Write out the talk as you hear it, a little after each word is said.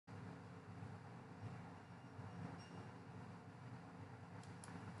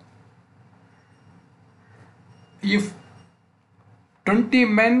if 20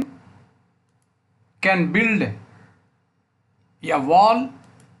 men can build a wall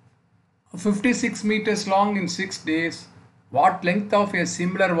 56 meters long in 6 days, what length of a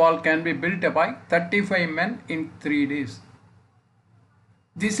similar wall can be built by 35 men in 3 days?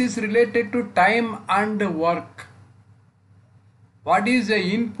 This is related to time and work. What is the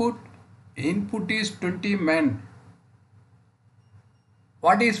input? Input is 20 men.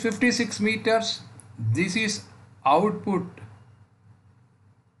 What is 56 meters? This is output.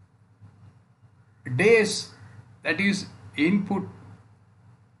 Days, that is input.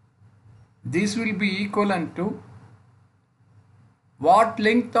 This will be equivalent to what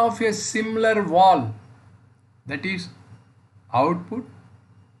length of a similar wall, that is output,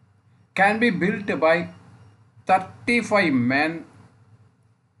 can be built by 35 men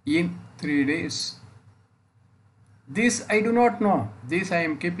in 3 days. This I do not know. This I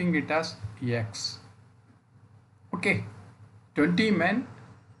am keeping it as X. Okay. 20 men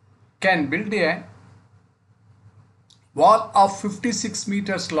can build a wall of 56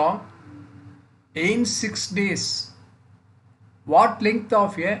 meters long in 6 days. What length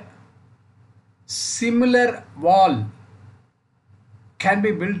of a similar wall can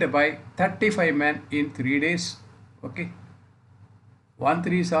be built by 35 men in 3 days? Okay. 1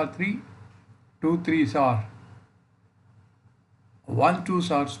 3s are 3, 2 3s are 1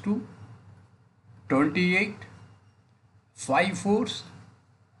 2s are 2, 28, 5 4s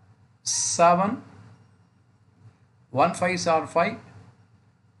 7, 1 5s are 5,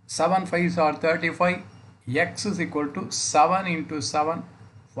 7 5s are 35. X is equal to 7 into 7,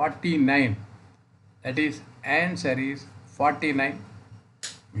 49. That is, answer is 49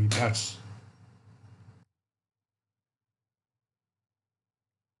 meters.